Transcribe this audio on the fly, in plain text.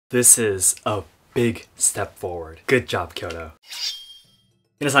This is a big step forward. Good job, Kyoto.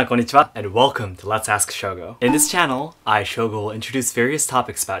 皆さんこんにちは and welcome to Let's Ask Shogo. In this channel, I, Shogo, will introduce various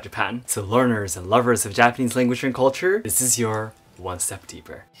topics about Japan. So learners and lovers of Japanese language and culture, this is your one step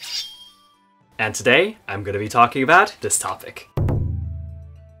deeper. And today, I'm going to be talking about this topic.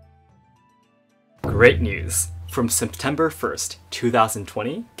 Great news! From September 1st,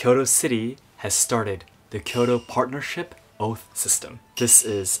 2020, Kyoto City has started the Kyoto Partnership Oath System. This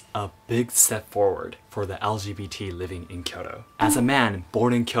is a big step forward for the LGBT living in Kyoto. As a man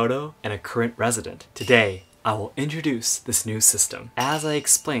born in Kyoto and a current resident, today I will introduce this new system as I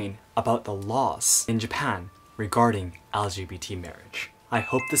explain about the laws in Japan regarding LGBT marriage. I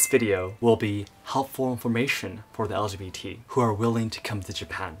hope this video will be helpful information for the LGBT who are willing to come to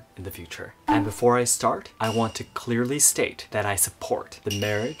Japan in the future. And before I start, I want to clearly state that I support the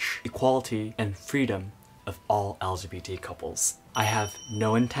marriage, equality, and freedom of all LGBT couples. I have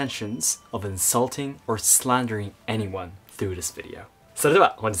no intentions of insulting or slandering anyone through this video. それで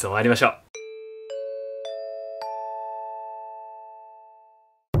は本日も参りましょう。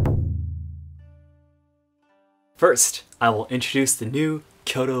First, I will introduce the new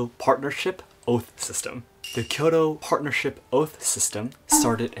Kyoto Partnership Oath System. The Kyoto Partnership Oath System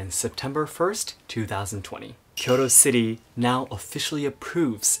started in September 1st, 2020. Kyoto City now officially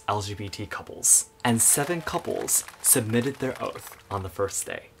approves LGBT couples, and 7 couples submitted their oath on the first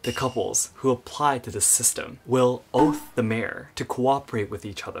day. The couples who apply to this system will oath the mayor to cooperate with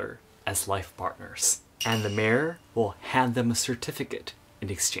each other as life partners, and the mayor will hand them a certificate in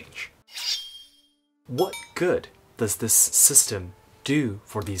exchange. What good does this system do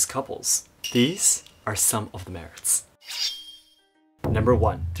for these couples? These are some of the merits. Number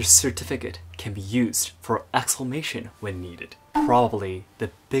 1, the certificate can be used for exclamation when needed. Probably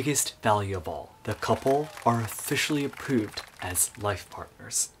the biggest value of all, the couple are officially approved as life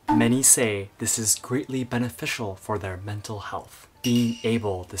partners. Many say this is greatly beneficial for their mental health, being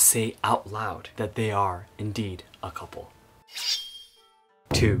able to say out loud that they are indeed a couple.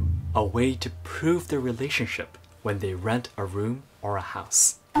 2, a way to prove their relationship when they rent a room or a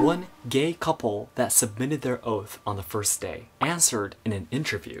house. One gay couple that submitted their oath on the first day answered in an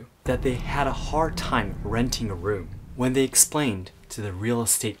interview that they had a hard time renting a room when they explained to the real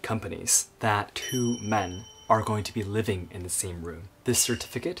estate companies that 2 men are going to be living in the same room. This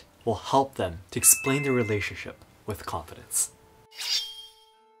certificate will help them to explain their relationship with confidence.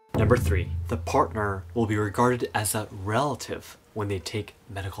 Number 3, the partner will be regarded as a relative when they take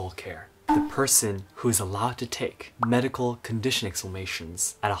medical care. The person who is allowed to take medical condition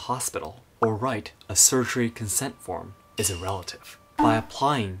explanations at a hospital or write a surgery consent form is a relative. By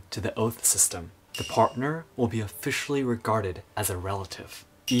applying to the oath system, the partner will be officially regarded as a relative,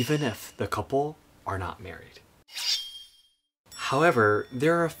 even if the couple are not married. However,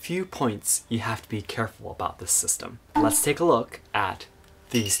 there are a few points you have to be careful about this system. Let's take a look at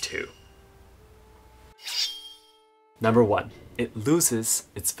these 2. Number 1, it loses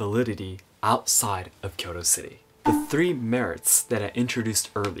its validity outside of Kyoto City. The 3 merits that I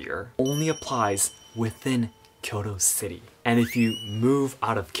introduced earlier only applies within Kyoto City. And if you move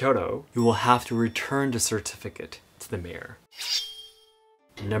out of Kyoto, you will have to return the certificate to the mayor.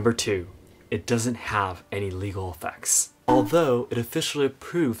 Number 2, it doesn't have any legal effects. Although it officially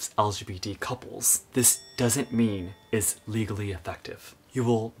approves LGBT couples, this doesn't mean it's legally effective. You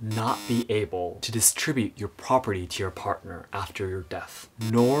will not be able to distribute your property to your partner after your death,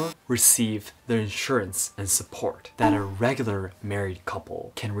 nor receive the insurance and support that a regular married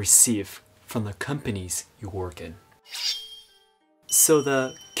couple can receive from the companies you work in. So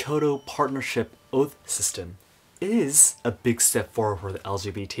the Kyoto Partnership Oath System is a big step forward for the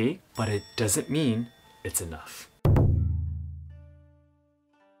LGBT, but it doesn't mean it's enough.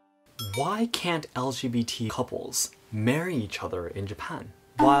 Why can't LGBT couples marry each other in Japan?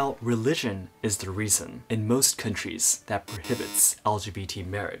 While religion is the reason in most countries that prohibits LGBT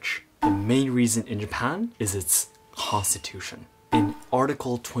marriage, the main reason in Japan is its constitution. In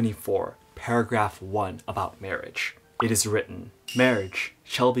Article 24, Paragraph 1 about marriage, it is written, "Marriage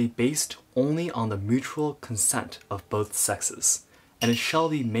shall be based only on the mutual consent of both sexes, and it shall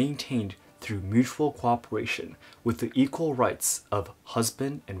be maintained through mutual cooperation with the equal rights of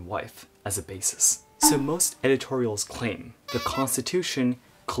husband and wife as a basis." So most editorials claim the Constitution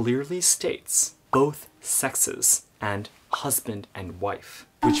clearly states both sexes and husband and wife,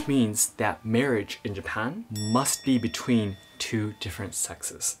 which means that marriage in Japan must be between 2 different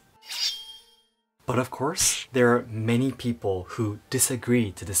sexes. But of course, there are many people who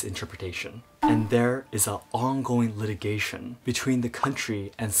disagree to this interpretation, and there is an ongoing litigation between the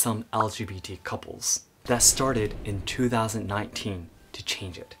country and some LGBT couples that started in 2019 to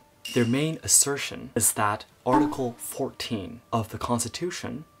change it. Their main assertion is that Article 14 of the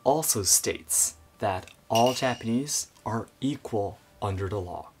Constitution also states that all Japanese are equal under the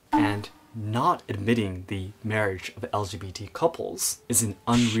law, and not admitting the marriage of LGBT couples is an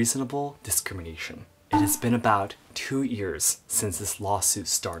unreasonable discrimination. It has been about 2 years since this lawsuit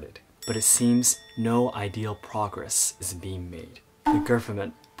started, but it seems no ideal progress is being made. The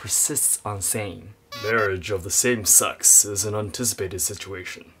government persists on saying, "Marriage of the same sex is an anticipated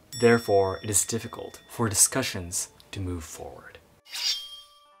situation. Therefore, it is difficult for discussions to move forward."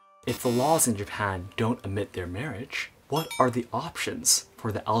 If the laws in Japan don't admit their marriage, what are the options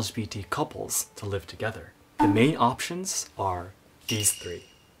for the LGBT couples to live together? The main options are these three.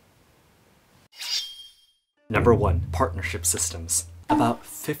 Number 1, partnership systems. About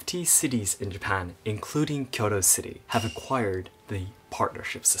 50 cities in Japan, including Kyoto City, have acquired the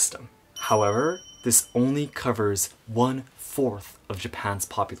partnership system. However, this only covers 1/4 of Japan's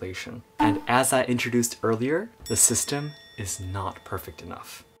population. And as I introduced earlier, the system is not perfect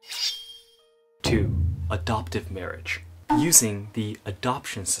enough. 2. Adoptive marriage. Using the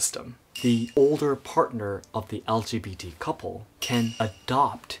adoption system, the older partner of the LGBT couple can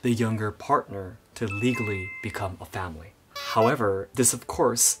adopt the younger partner to legally become a family. However, this of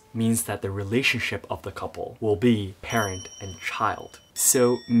course means that the relationship of the couple will be parent and child.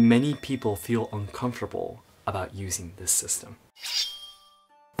 So many people feel uncomfortable about using this system.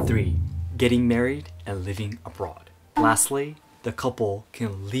 3. Getting married and living abroad. Lastly, the couple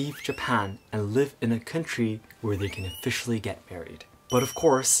can leave Japan and live in a country where they can officially get married. But of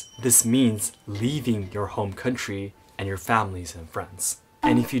course, this means leaving your home country and your families and friends.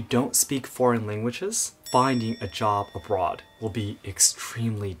 And if you don't speak foreign languages, finding a job abroad will be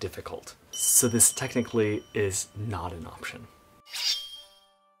extremely difficult. So this technically is not an option.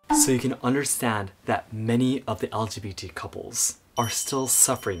 So you can understand that many of the LGBT couples are still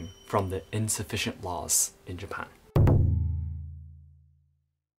suffering from the insufficient laws in Japan.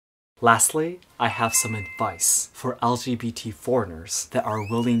 Lastly, I have some advice for LGBT foreigners that are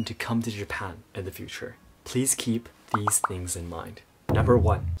willing to come to Japan in the future. Please keep these things in mind. Number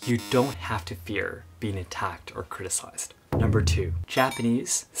 1, you don't have to fear being attacked or criticized. Number 2,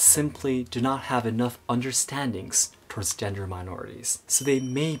 Japanese simply do not have enough understandings towards gender minorities, so they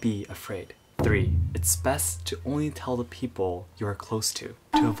may be afraid. 3, it's best to only tell the people you are close to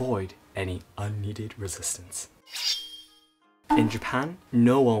avoid any unneeded resistance. In Japan,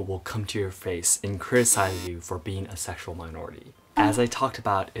 no one will come to your face and criticize you for being a sexual minority. As I talked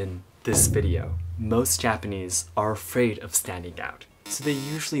about in this video, most Japanese are afraid of standing out, so they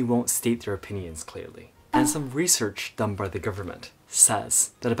usually won't state their opinions clearly. And some research done by the government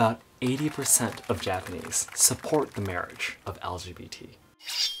says that about 80% of Japanese support the marriage of LGBT.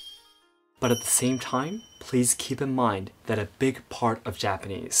 But at the same time, please keep in mind that a big part of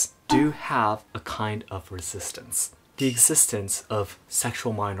Japanese do have a kind of resistance. The existence of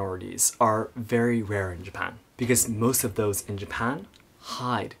sexual minorities are very rare in Japan because most of those in Japan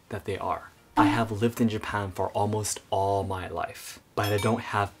hide that they are. I have lived in Japan for almost all my life, but I don't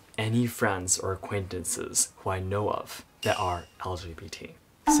have any friends or acquaintances who I know of that are LGBT.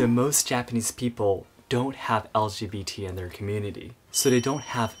 So most Japanese people don't have LGBT in their community, so they don't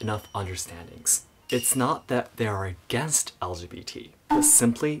have enough understandings. It's not that they are against LGBT, but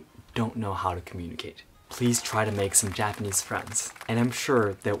simply don't know how to communicate. Please try to make some Japanese friends, and I'm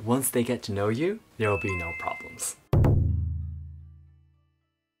sure that once they get to know you, there will be no problems.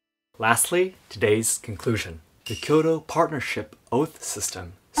 Lastly, today's conclusion. The Kyoto Partnership Oath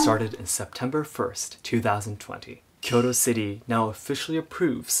System started in September 1st, 2020. Kyoto City now officially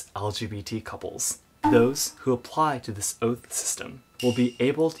approves LGBT couples. Those who apply to this oath system will be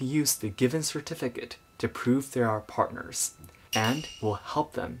able to use the given certificate to prove they are partners, and will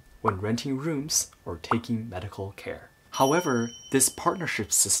help them when renting rooms or taking medical care. However, this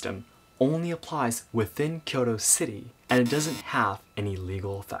partnership system only applies within Kyoto City, and it doesn't have any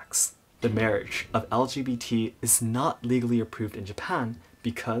legal effects. The marriage of LGBT is not legally approved in Japan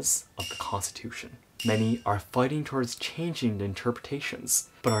because of the Constitution. Many are fighting towards changing the interpretations,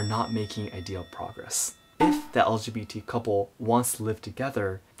 but are not making ideal progress. If the LGBT couple wants to live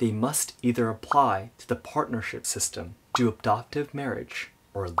together, they must either apply to the partnership system, do adoptive marriage,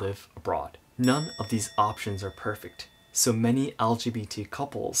 or live abroad. None of these options are perfect, so many LGBT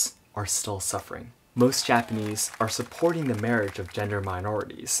couples are still suffering. Most Japanese are supporting the marriage of gender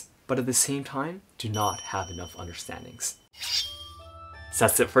minorities, but at the same time, do not have enough understandings. So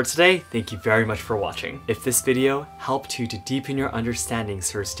that's it for today. Thank you very much for watching. If this video helped you to deepen your understanding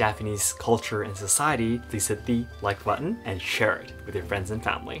towards Japanese culture and society, please hit the like button and share it with your friends and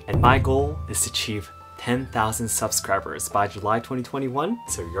family. And my goal is to achieve 10,000 subscribers by July 2021,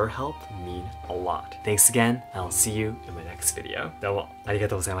 so your help mean a lot. Thanks again, and I'll see you in my next video. どうもありが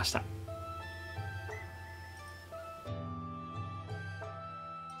とうございました。